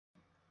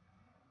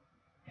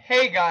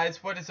Hey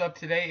guys, what is up?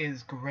 Today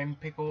is Grim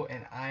Pickle,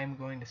 and I'm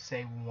going to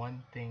say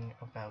one thing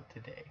about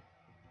today.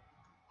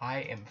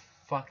 I am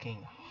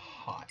fucking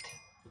hot.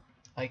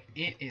 Like,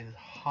 it is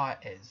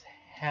hot as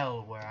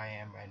hell where I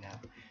am right now.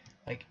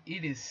 Like,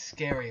 it is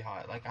scary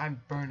hot. Like,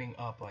 I'm burning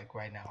up, like,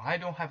 right now. I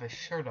don't have a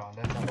shirt on.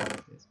 That's how hot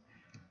it is.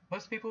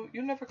 Most people,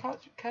 you never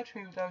catch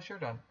me without a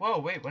shirt on. Whoa,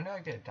 wait, when did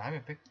I get a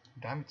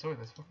diamond sword?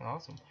 That's fucking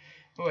awesome.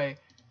 Anyway,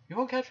 you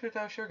won't catch me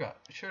without a shirt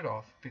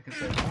off,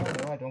 because like, I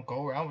don't know, I don't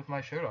go around with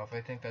my shirt off. I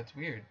think that's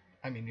weird.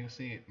 I mean, you'll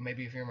see it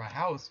maybe if you're in my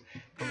house,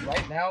 but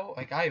right now,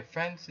 like, I have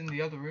friends in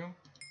the other room.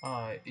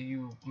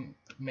 You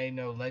may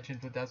know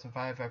Legend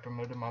 1005. I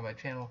promote him on my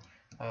channel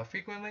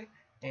frequently,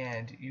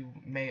 and you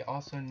may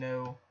also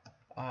know,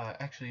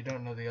 actually, you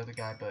don't know the other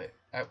guy, but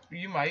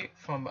you might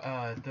from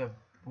the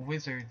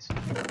Wizards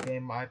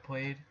game I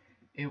played.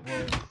 It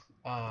was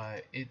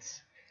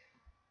it's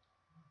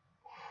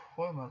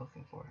what am I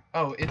looking for?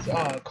 Oh, it's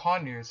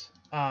Conyers.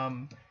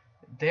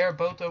 They're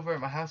both over at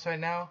my house right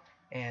now,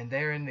 and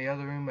they're in the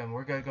other room, and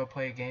we're gonna go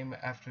play a game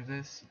after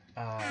this.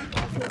 I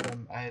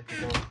had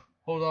to go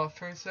hold off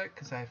for a sec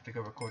because I have to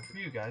go record for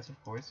you guys,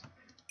 of course.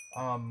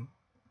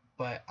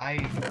 But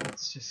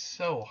it's just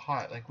so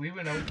hot. Like, we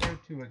went over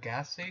to a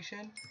gas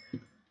station,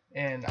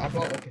 and I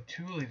bought like a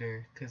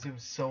 2-liter because it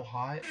was so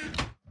hot.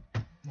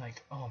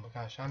 Like, oh my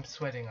gosh, I'm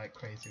sweating like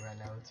crazy right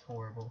now. It's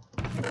horrible.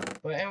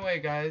 But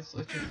anyway, guys,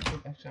 let's just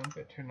actually, I'm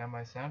gonna turn down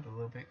my sound a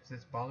little bit because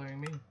it's bothering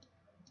me.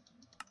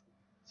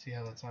 See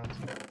how that sounds?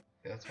 Okay,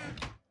 that's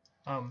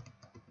fine.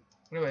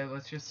 Anyway,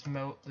 let's just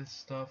melt this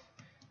stuff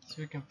so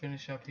we can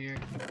finish up here.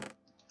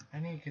 I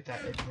need to get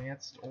that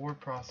advanced ore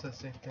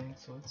processing thing,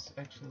 so let's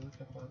actually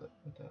look up what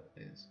that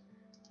is.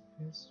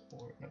 This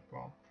ore, no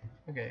problem.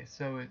 Okay,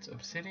 so it's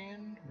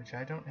obsidian, which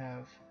I don't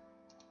have.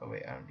 Oh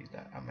wait, I don't need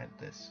that. I meant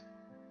this.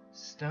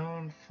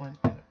 Stone, flint,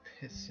 and a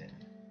piston.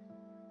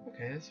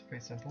 Okay, this is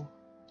pretty simple.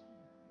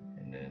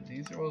 And then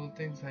these are all the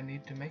things I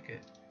need to make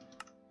it.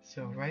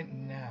 So right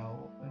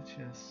now, let's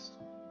just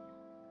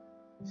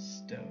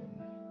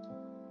stone.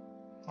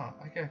 Huh,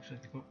 I can actually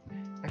get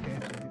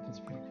this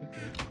pretty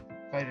quickly.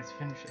 If I just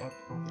finish up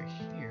over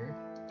here,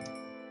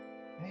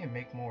 I need to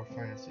make more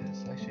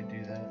furnaces. I should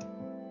do that.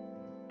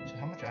 So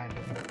how much iron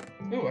do I have?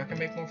 Ooh, I can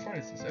make more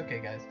furnaces. Okay,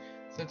 guys,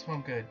 so that's what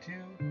I'm gonna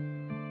do.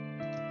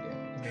 Yeah, I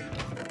can make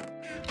more.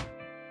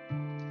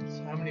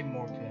 So how many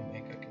more can I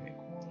make? I can make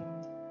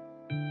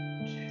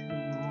 1, 2,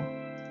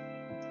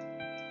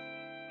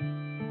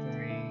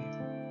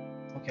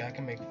 3. Okay, I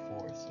can make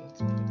 4. So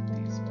let's put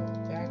these all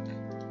back.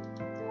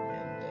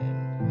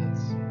 And then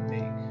let's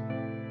make,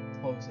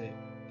 what was it?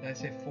 Did I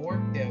say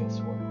 4? Yeah, it was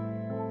 4.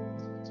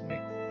 So let's make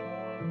 4.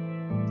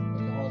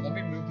 Okay, hold on, let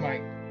me move my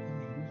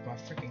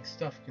freaking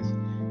stuff, because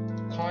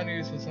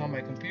Conyers was on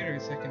my computer a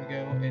second ago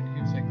and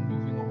he was like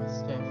moving all my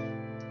stuff.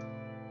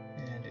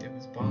 And it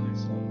was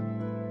bothersome.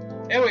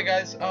 Anyway,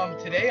 guys,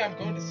 today I'm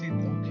going to see.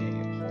 Okay,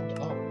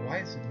 hold up. Why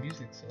is the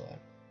music so loud?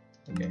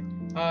 Okay.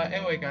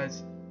 Anyway,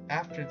 guys,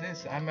 after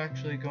this, I'm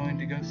actually going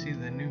to go see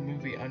the new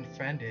movie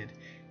Unfriended,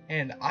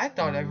 and I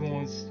thought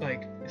everyone was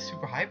like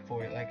super hyped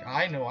for it. Like,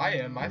 I know I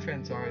am. My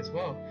friends are as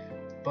well.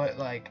 But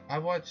like, I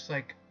watched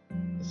like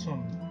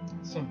some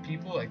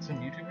people, like some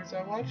YouTubers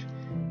I watch.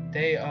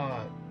 They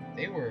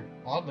were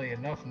oddly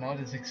enough not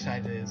as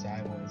excited as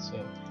I was.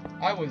 So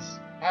I was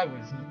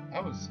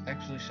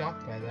actually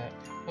shocked by that.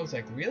 I was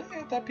like, really?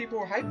 I thought people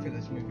were hyped for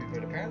this movie,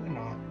 but apparently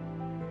not.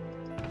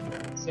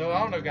 So I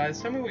don't know, guys.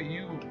 Tell me what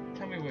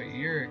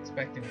you're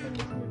expecting from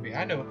this movie.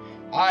 I know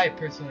I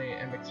personally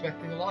am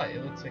expecting a lot.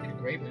 It looks like a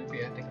great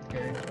movie. I think I'm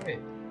gonna enjoy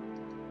it.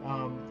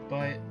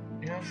 But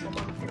you know, some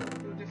other people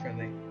do it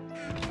differently.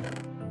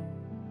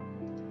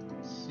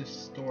 Let's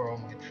just store all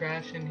my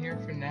trash in here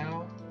for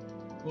now.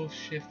 We'll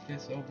shift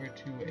this over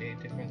to a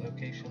different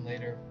location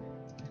later.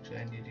 Actually,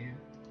 I need you.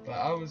 But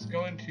I was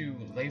going to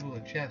label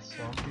a chest,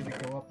 so I'm going to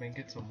go up and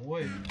get some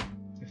wood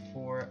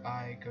before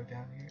I go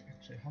down here.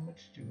 Actually, how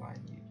much do I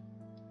need?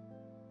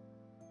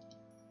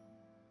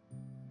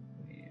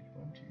 I need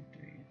 1, 2,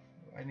 3,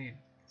 4. I need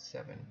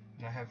 7,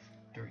 and I have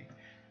 3.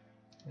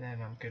 And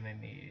then I'm going to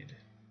need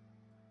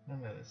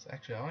none of this.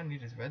 Actually, all I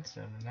need is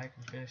redstone, and I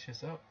can finish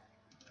this up.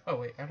 Oh,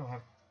 wait, I don't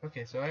have...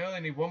 Okay, so I only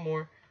need 1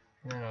 more.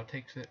 And then I'll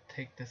take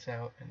this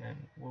out, and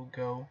then we'll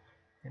go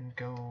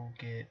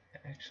get.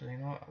 Actually, you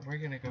know what? We're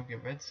gonna go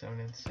get redstone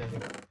instead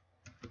of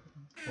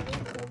what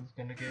else I was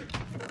gonna get.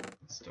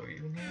 Let's store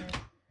you in here.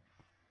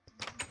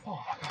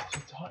 Oh my gosh,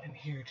 it's hot in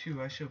here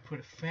too. I should have put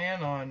a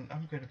fan on.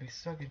 I'm gonna be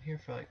stuck in here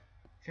for like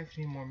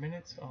 15 more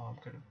minutes. Oh, I'm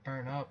gonna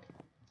burn up.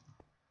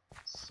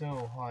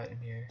 So hot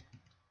in here.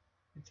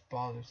 It's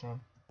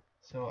bothersome.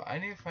 So I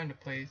need to find a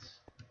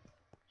place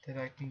that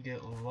I can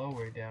get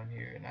lower down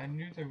here, and I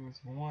knew there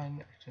was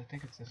one. Actually, I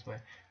think it's this way,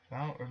 but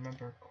I don't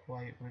remember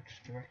quite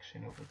which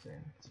direction it was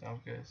in, so I'm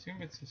gonna assume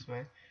it's this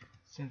way,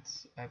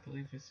 since I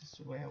believe this is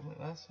the way I went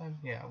last time.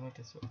 Yeah, I went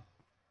this way.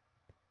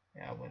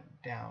 Yeah, I went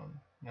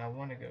down. Now I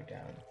want to go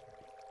down,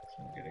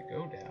 so I'm gonna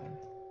go down,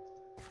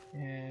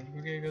 and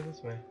we're gonna go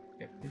this way.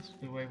 Yep, this is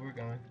the way we're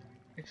going.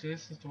 Actually,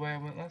 this is the way I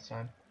went last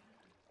time.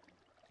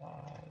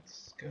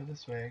 let's go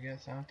this way, I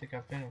guess. I don't think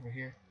I've been over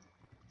here.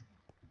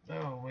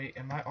 Oh, wait,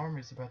 and my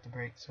armor's about to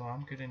break, so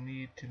I'm gonna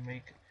need to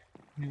make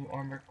new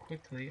armor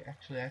quickly.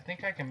 Actually, I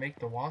think I can make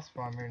the wasp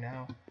armor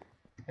now.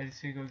 I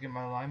just need to go get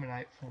my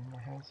limonite from my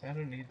house. I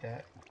don't need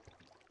that.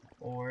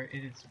 Or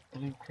it is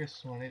blue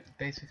crystal, and it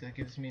basically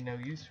gives me no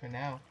use for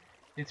now.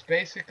 It's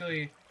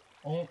basically,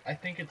 I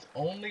think it's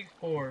only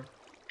for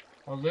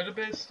a little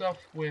bit of stuff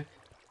with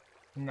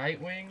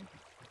Nightwing,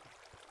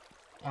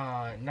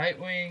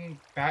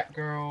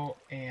 Batgirl,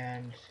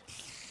 and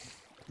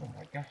oh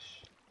my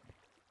gosh.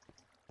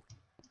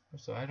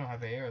 So I don't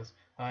have arrows.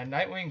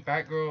 Nightwing,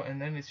 Batgirl, and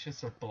then it's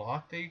just a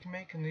block that you can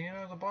make, and you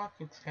know the block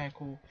looks kind of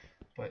cool,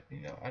 but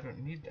you know I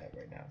don't need that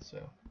right now, so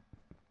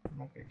I'm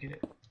not gonna get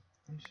it.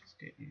 Let's just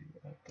get you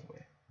out the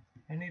way.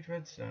 I need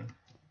redstone.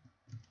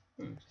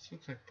 Ooh, this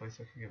looks like a place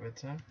I could get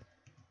redstone.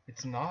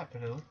 It's not,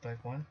 but it looked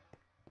like one.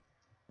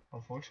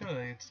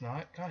 Unfortunately, it's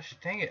not. Gosh,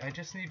 dang it! I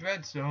just need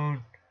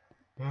redstone.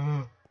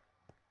 Ugh.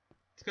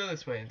 Let's go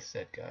this way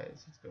instead,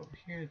 guys. Let's go over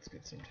here. Let's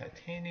get some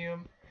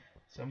titanium.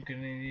 So I'm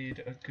gonna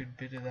need a good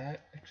bit of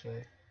that,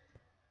 actually.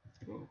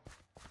 Ooh.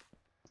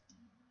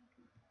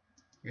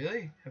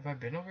 Really? Have I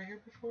been over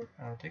here before?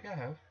 I don't think I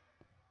have.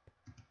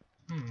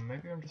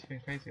 Maybe I'm just being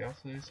crazy.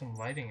 Also, there's some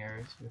lighting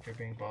errors, which are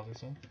being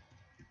bothersome.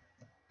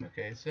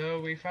 Okay, so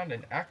we found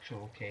an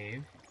actual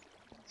cave.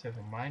 Instead of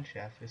a mine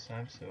shaft this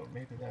time, so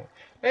maybe that...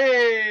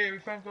 Hey! We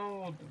found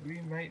gold!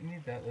 We might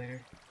need that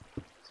later.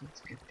 So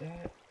let's get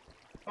that.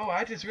 Oh,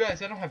 I just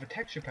realized I don't have a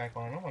texture pack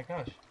on. Oh my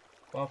gosh.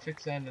 Well, I'll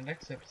fix that in the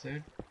next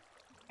episode.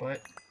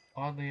 But,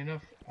 oddly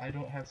enough, I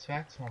don't have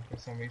slacks on for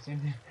some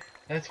reason.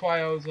 That's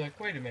why I was like,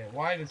 wait a minute,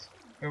 why does...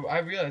 I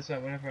realized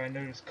that whenever I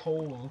notice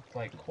coal looked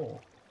like coal.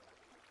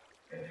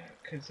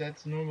 Because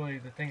that's normally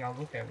the thing I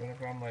look at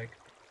whenever I'm like,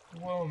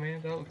 whoa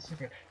man, that looks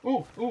different.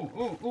 Ooh, ooh,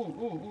 ooh, ooh,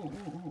 ooh, ooh,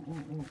 ooh,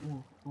 ooh,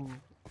 ooh, ooh, ooh,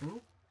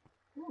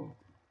 ooh,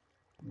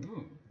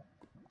 ooh,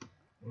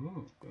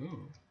 ooh,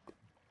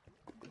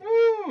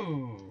 ooh,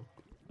 ooh,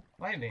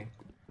 lightning.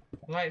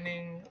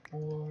 Lightning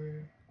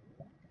or...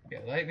 yeah,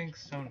 lightning,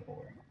 stone,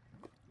 ore.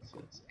 So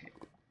let's get...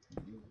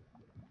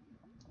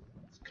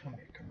 let's come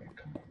here, come here,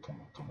 come on, come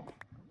on, come on.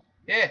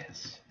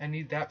 Yes! I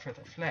need that for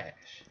the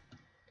flash.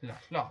 La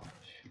flash.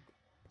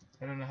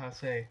 I don't know how to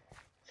say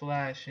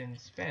flash in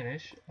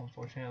Spanish,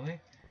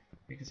 unfortunately,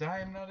 because I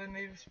am not a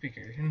native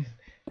speaker, and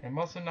I'm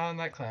also not in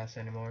that class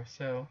anymore,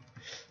 so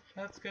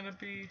that's gonna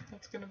be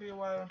a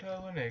while until I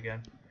learn it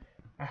again.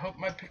 I hope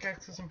my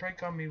pickaxe doesn't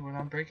break on me when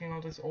I'm breaking all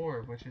this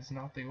ore, which is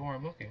not the ore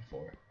I'm looking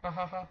for. Ha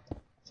ha ha.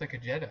 It's like a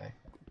Jedi.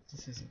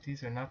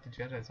 These are not the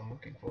Jedis I'm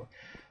looking for.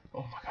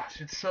 Oh my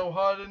gosh, it's so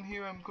hot in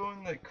here. I'm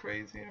going like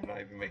crazy. I'm not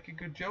even making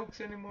good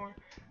jokes anymore.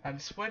 I'm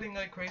sweating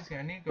like crazy.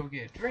 I need to go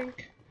get a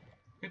drink.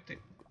 Good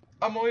thing.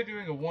 I'm only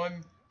doing a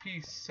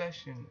one-piece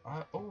session.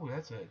 Oh,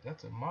 that's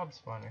a mob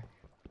spawner.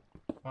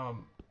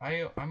 I'm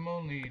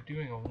only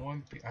doing a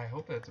one-piece. I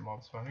hope that's a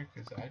mob spawner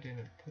because I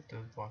didn't put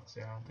those blocks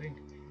there. I don't think.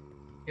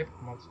 Yep,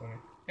 mob spawner.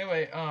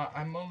 Anyway,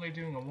 I'm only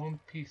doing a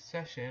one-piece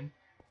session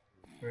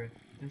for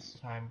this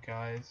time,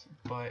 guys.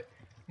 But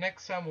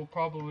next time will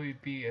probably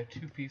be a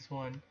two-piece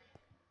one.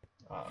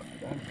 I'm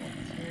not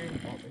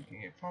making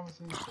any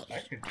promises. I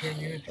could turn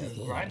you into a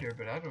grinder,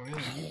 but I don't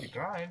really need to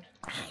grind.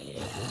 I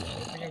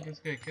think I'm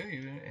just gonna kill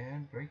you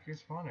and break your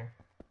spawner.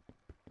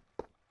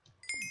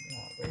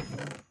 There you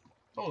go.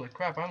 Holy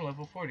crap, I'm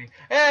level 40.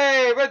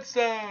 Hey,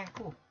 redstone!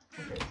 Cool.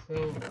 Okay,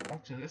 so,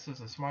 actually, this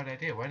is a smart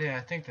idea. Why didn't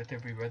I think that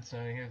there'd be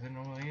redstone in here? There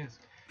normally is.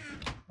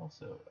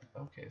 Also,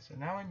 okay, so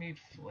now I need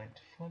flint.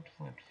 Flint,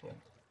 flint,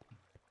 flint.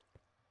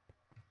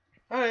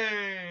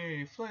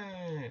 Hey,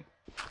 flint!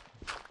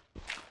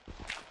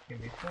 Give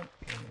me flint,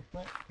 give me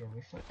flint, give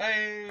me flint.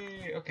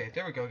 Hey! Okay,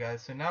 there we go,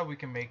 guys. So now we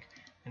can make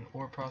an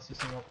ore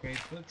processing upgrade.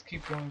 So let's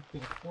keep going for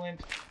the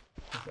flint,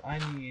 because I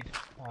need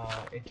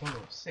a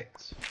total of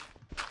 6.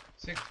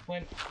 6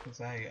 flint,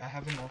 because I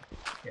have enough.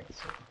 Yeah,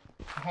 so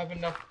I have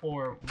enough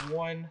for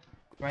 1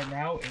 right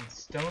now in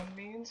stone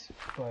means,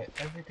 but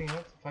everything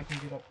else, if I can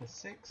get up to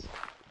 6,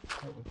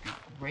 that would be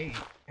great.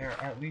 Or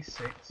at least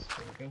 6.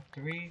 There we go,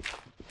 3.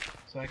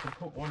 So I can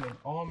put 1 in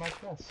all my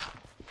chests.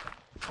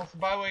 Also,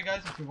 by the way,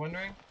 guys, if you're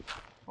wondering,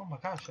 oh my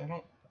gosh, I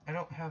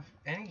don't have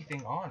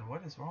anything on.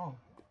 What is wrong?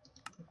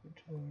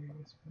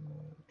 Right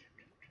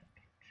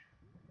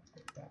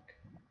back.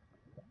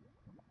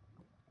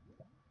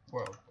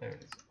 World, there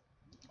it is.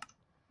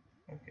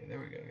 Okay, there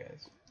we go,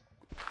 guys.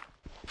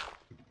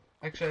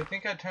 Actually, I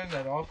think I turned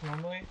that off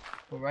normally,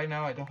 but right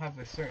now I don't have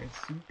a certain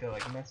suit that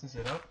like messes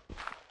it up,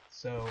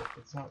 so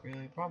it's not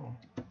really a problem.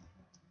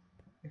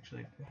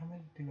 Actually, how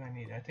many do I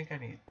need? I think I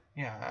need,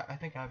 yeah, I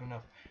think I have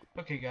enough.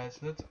 Okay, guys,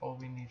 so that's all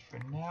we need for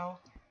now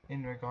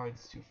in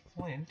regards to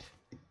flint.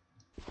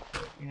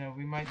 But, you know,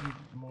 we might need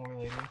more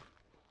later,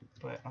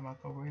 but I'm not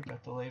gonna worry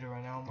about the later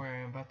right now. I'm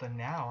worrying about the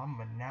now. I'm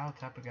a now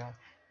type of guy.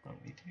 I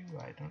don't need you.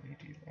 I don't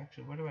need you.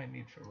 Actually, what do I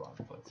need for rock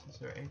flesh? Is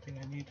there anything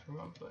I need for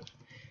rock flesh?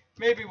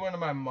 Maybe one of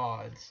my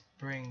mods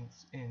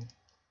brings in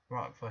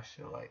rock flesh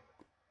to light.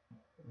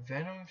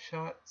 Venom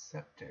shot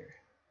scepter.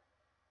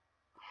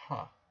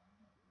 Huh.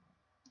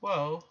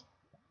 Well,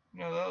 You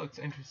know, that looks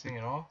interesting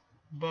and all,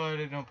 but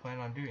I don't plan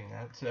on doing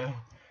that, so,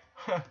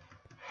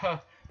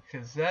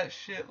 because that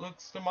shit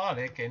looks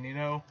demonic, and you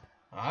know,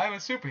 I'm a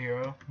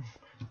superhero,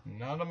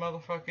 not a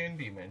motherfucking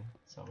demon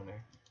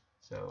summoner.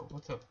 So,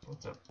 what's up,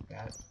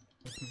 bat?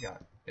 What we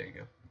got? There you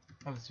go.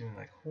 I was doing,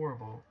 like,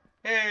 horrible,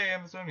 hey,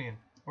 Amazonian,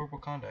 horrible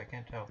conda, I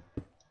can't tell.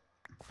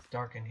 It's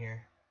dark in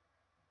here.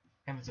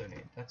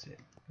 Amazonian, that's it.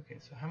 Okay,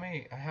 so how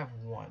many, I have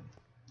one.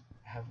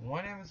 I have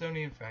one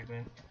Amazonian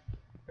fragment.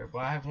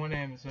 Well, I have one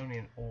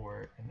Amazonian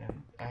ore, and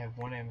then I have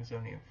one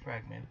Amazonian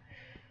fragment,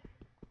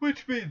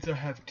 which means I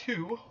have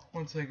two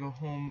once I go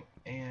home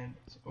and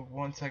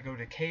once I go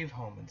to cave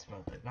home and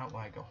smelt it, not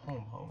when I go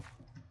home.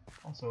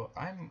 Also,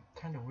 I'm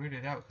kind of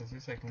weirded out because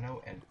there's like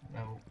no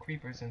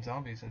creepers and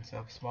zombies and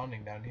stuff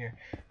spawning down here,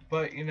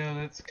 but you know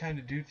that's kind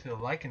of due to the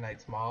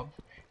Lycanites mob,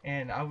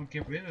 and I would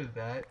get rid of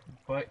that,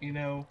 but you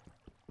know,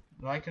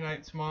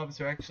 Lycanites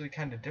mobs are actually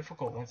kind of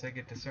difficult once I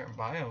get to certain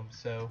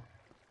biomes, so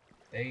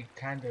they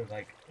kind of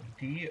like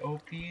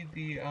de-OP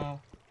the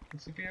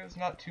superheroes,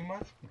 not too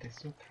much, but they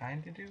still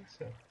kind of do,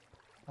 so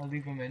I'll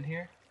leave them in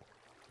here.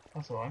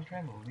 Also, I'm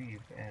trying to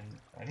leave, and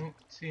I don't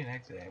see an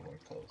exit anywhere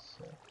close,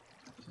 so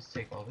just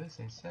take all this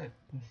instead.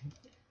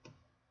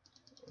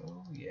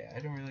 Oh yeah, I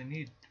don't really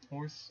need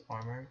horse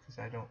armor, because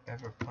I don't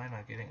ever plan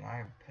on getting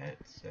iron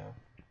pets, so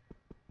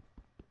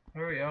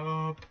hurry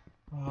up!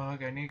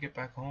 Ugh, I need to get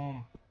back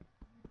home.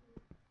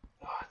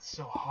 Oh, it's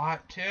so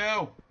hot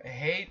too! I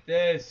hate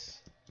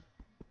this!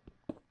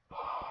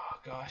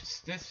 Gosh,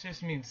 this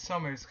just means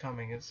summer's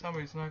coming, and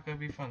summer's not going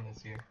to be fun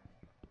this year.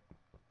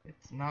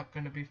 It's not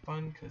going to be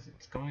fun because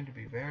it's going to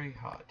be very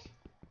hot.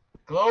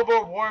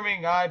 Global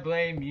warming, I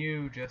blame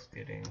you. Just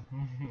kidding.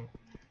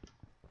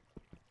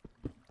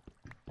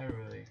 I don't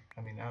really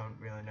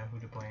know who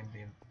to blame.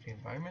 The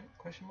environment?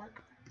 Question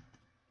mark?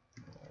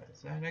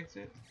 Is that an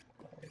exit?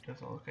 It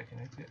doesn't look like an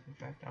exit. In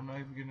fact, I'm not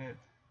even going to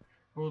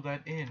rule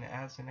that in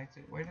as an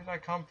exit. Where did I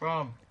come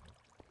from?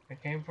 I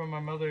came from my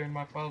mother and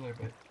my father,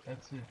 but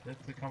that's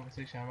the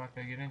conversation I'm not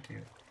gonna get into.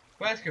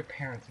 Go ask your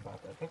parents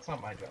about that. That's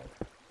not my job.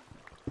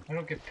 I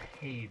don't get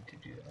paid to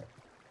do that.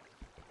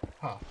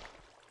 Huh.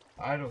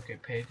 I don't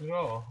get paid at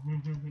all. Do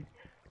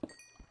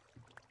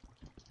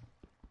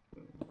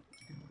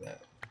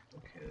that.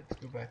 Okay,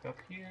 let's go back up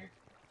here.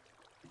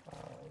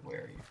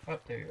 Where are you? Oh,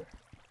 there you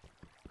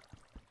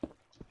are.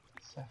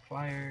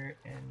 Sapphire,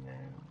 and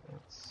then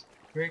let's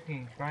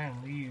breaking, try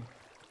and leave.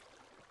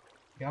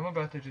 Yeah, I'm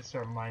about to just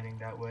start mining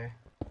that way.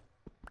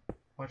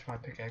 Watch my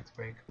pickaxe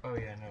break. Oh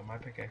yeah, no, my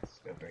pickaxe is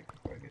gonna break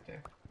before I get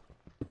there.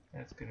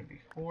 That's gonna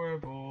be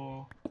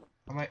horrible.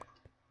 I might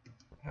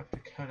have to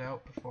cut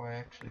out before I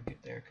actually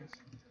get there, because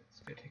it's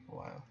gonna take a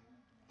while.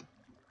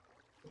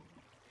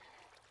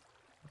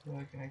 So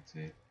I can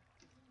exit?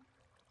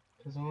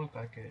 Doesn't look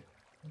like it.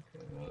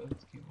 Okay, well,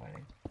 let's keep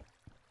mining.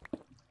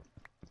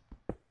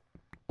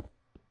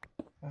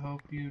 I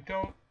hope you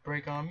don't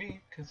break on me,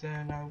 because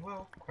then I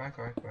will cry.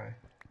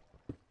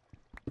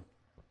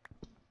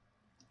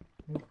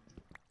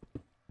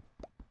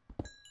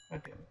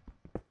 Okay.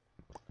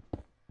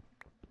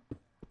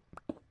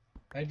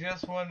 I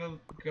just want to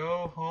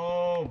go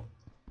home.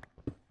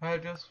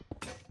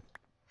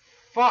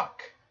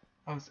 Fuck!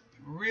 I was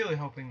really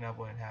hoping that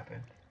wouldn't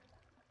happen.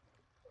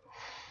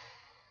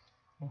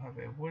 I don't have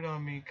a wood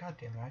on me. God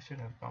damn it, I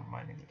shouldn't have gone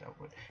mining without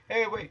wood.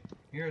 Hey, wait!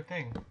 You're a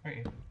thing, aren't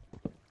you?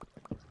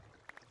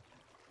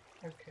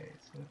 Okay,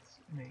 so let's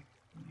make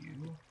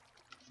you...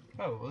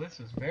 Oh, well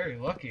this is very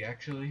lucky,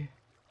 actually.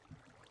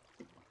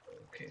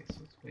 Okay,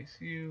 so let's place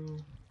you...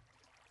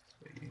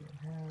 Split you in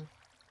half.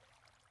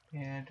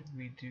 And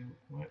we do...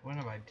 What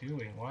am I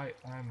doing? Why?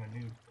 I'm a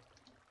noob.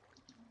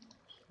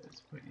 So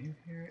let's put you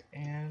here,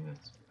 and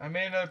let's... I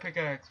made another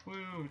pickaxe!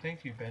 Woo!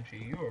 Thank you,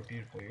 Benchy. You are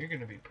beautiful. You're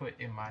gonna be put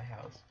in my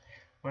house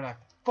when I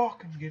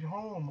fucking get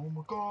home. Oh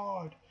my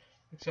god!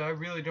 So I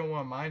really don't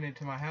want to mine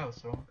into my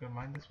house, so I'm gonna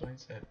mine this one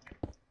instead.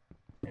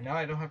 And now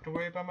I don't have to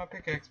worry about my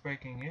pickaxe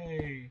breaking.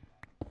 Yay!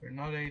 Or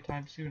not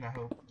anytime soon, I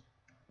hope.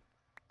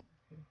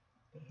 Okay,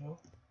 the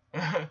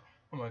hell?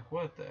 I'm like,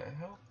 what the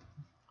hell?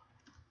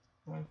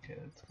 Okay,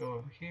 let's go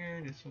over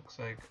here. This looks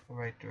like the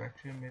right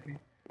direction, maybe.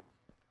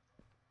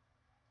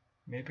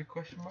 Maybe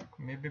question mark?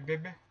 Maybe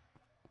baby?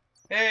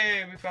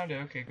 Hey, we found it.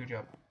 Okay, good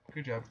job.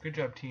 Good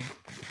job, team.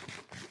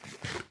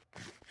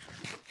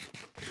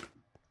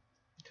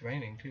 It's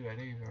raining too, I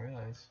didn't even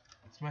realize.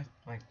 Is my,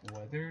 like,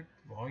 weather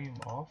volume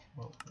off?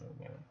 Oh,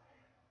 no.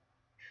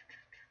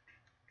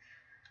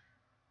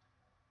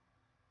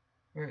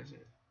 Where is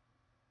it?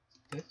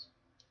 This?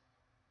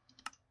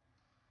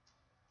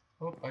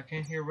 Oh, I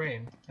can't hear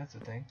rain. That's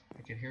the thing.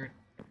 I could hear it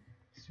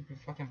super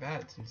fucking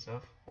bad and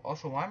stuff.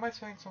 Also, why am I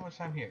spending so much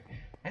time here?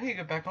 I need to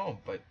get back home,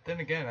 but then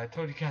again, I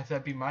told you guys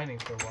I'd be mining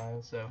for a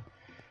while, so...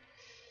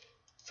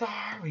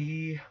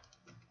 Sorry!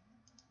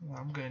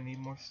 I'm gonna need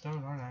more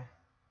stone, aren't I?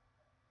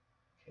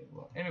 Okay,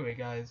 well, anyway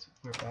guys,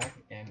 we're back,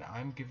 and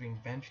I'm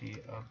giving Benchy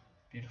a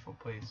beautiful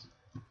place.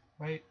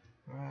 Right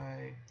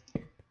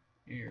here.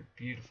 You're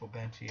beautiful,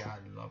 Benchy. I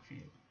love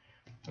you.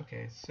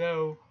 Okay,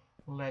 so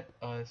let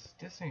us...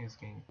 This thing is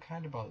getting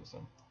kind of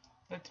bothersome.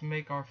 let's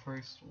make our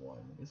first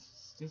one.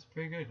 This is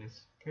pretty good. This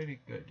is pretty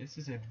good. This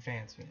is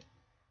advancement.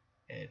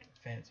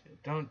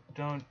 Advancement. Don't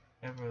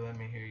ever let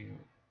me hear you.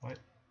 What?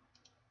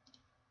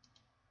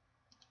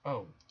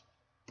 Oh,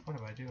 what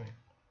am I doing?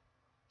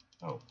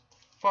 Oh,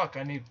 fuck!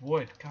 I need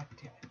wood. God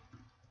damn it.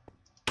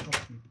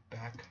 Fuck you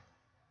back.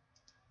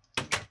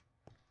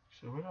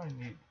 So what do I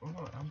need?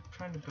 I'm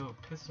trying to build a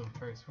piston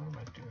first. What am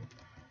I doing?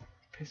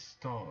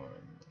 Piston.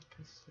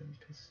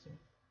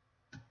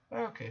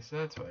 Okay, so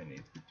that's what I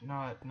need.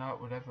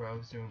 Not whatever I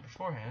was doing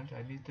beforehand.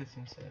 I need this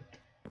instead.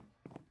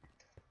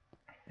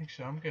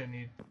 Actually, I'm gonna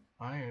need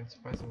iron,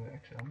 surprisingly.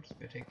 Actually, I'm just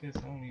gonna take this.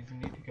 I don't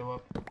even need to go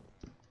up.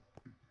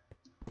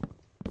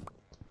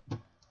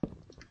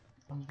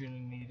 I'm gonna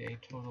need a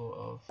total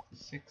of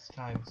 6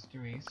 times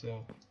 3,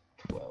 so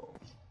 12.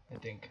 I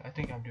think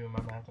I'm doing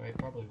my math right.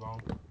 Probably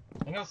wrong.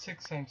 I know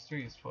 6 times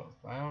 3 is 12.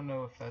 I don't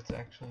know if that's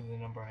actually the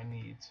number I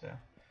need, so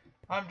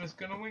I'm just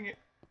gonna wing it.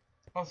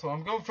 Also,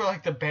 I'm going for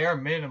like the bare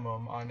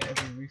minimum on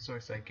every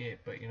resource I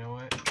get, but you know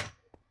what?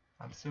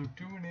 I'm still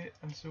doing it.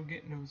 I'm still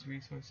getting those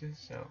resources,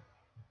 so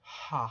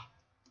ha.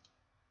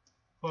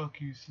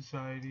 Fuck you,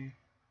 society.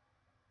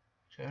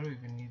 Actually, I don't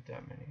even need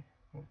that many.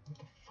 What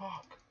the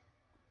fuck?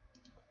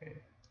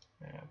 Okay,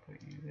 then I'll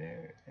put you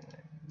there, and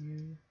then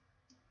you,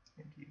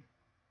 and you.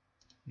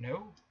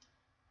 No?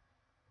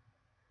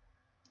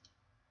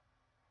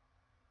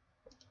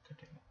 God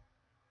damn it.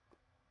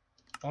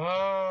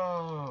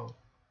 Oh!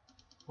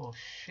 Well,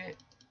 shit.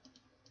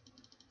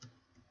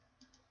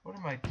 What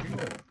am I doing?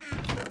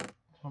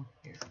 Come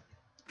here.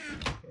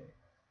 Okay.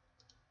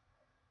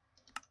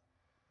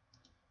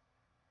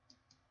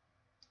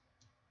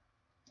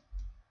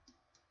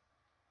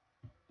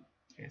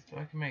 Okay, so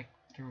I can make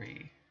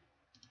 3.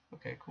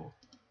 Okay, cool.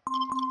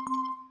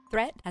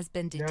 Threat has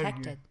been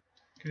detected.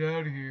 Get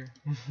out of here.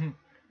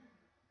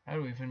 I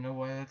don't even know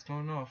why that's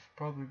going off.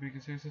 Probably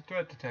because there's a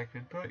threat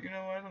detected. But you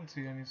know, I don't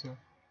see any, so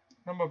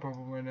not my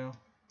problem right now.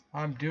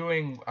 I'm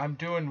doing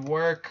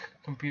work.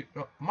 Oh,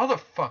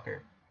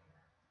 motherfucker.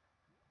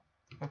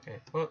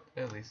 Okay, well,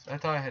 at least I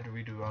thought I had to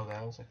redo all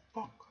that. I was like,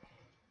 fuck.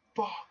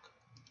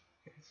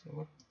 Okay,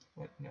 so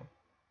what? No,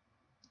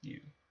 you.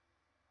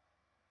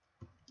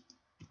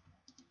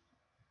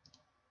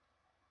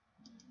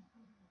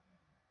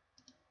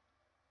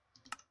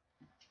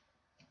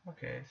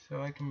 Okay,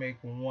 so I can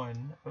make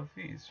 1 of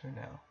these for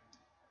now.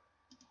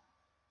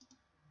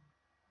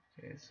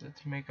 Okay, so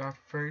let's make our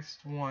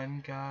first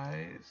one,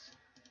 guys.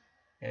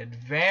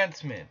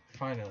 Advancement,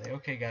 finally.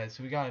 Okay, guys,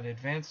 so we got an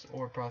advanced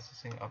ore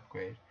processing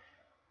upgrade.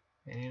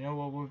 And you know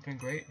what would have been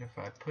great if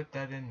I put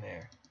that in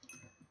there.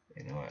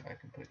 You know what? I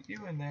can put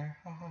you in there.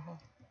 Ha ha ha.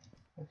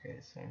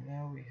 Okay, so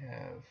now we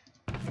have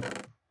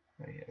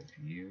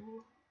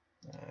you,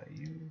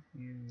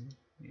 you.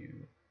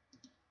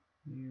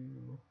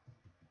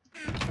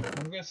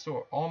 I'm gonna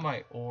store all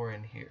my ore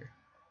in here.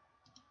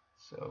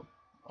 So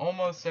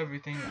almost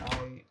everything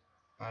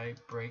I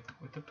break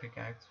with the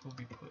pickaxe will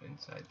be put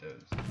inside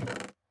those.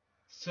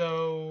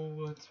 So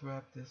let's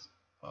wrap this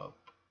up.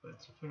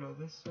 Let's put all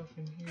this stuff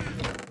in here.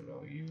 Put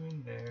all you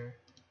in there.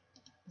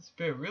 It's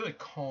been a really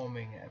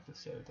calming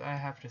episode, I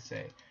have to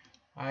say.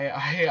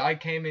 I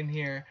came in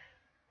here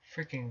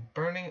freaking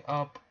burning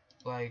up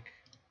like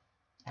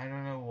I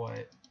don't know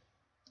what,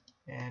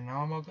 and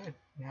now I'm all good.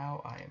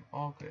 Now I am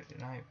all good,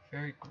 and I am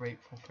very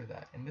grateful for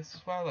that. And this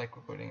is why I like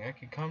recording. I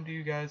can come to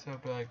you guys and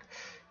I'll be like,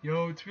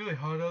 yo, it's really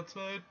hot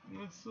outside.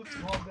 Let's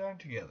calm down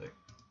together.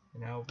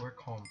 And now we're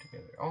calm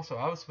together. Also,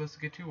 I was supposed to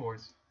get 2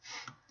 ores.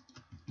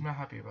 I'm not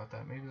happy about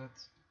that.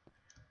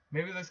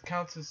 Maybe this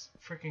counts as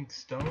freaking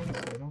stone,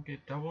 so I don't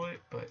get double it,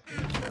 but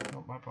it's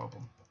not my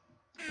problem.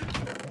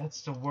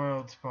 That's the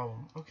world's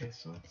problem. Okay,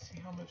 so let's see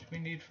how much we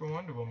need for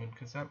Wonder Woman,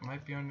 because that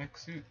might be our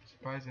next suit,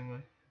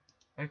 surprisingly.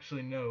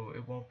 Actually, no,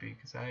 it won't be,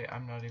 because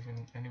I'm not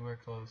even anywhere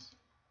close.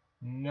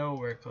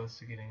 Nowhere close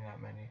to getting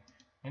that many.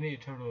 I need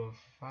a total of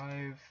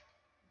 5.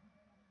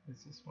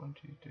 This is 1,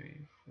 2,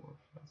 3, 4,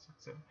 5,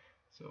 6, 7.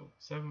 So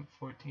 7,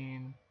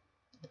 14,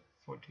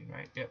 14,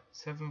 right? Yep,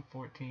 7,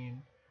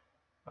 14,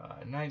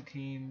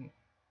 19,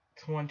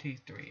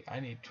 23. I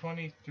need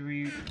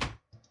 23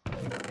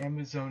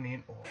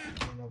 Amazonian ore.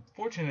 And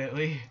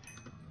unfortunately,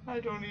 I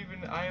only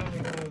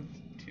have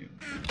 2.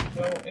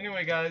 Well,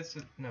 anyway, guys,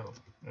 no.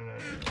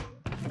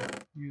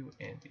 You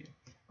and you.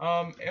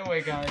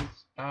 Anyway,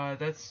 guys,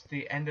 that's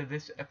the end of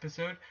this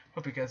episode.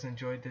 Hope you guys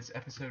enjoyed this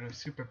episode of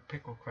Super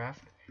Pickle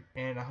Craft.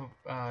 And I hope,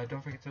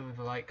 don't forget to leave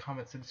a like,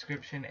 comment,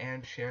 subscription,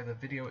 and share the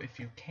video if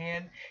you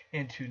can.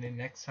 And tune in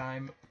next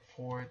time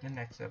for the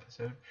next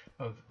episode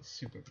of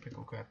Super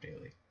Pickle Craft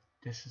Daily.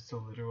 This is the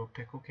literal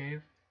Pickle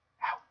Cave.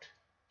 Out.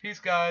 Peace,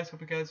 guys.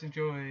 Hope you guys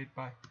enjoyed.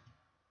 Bye.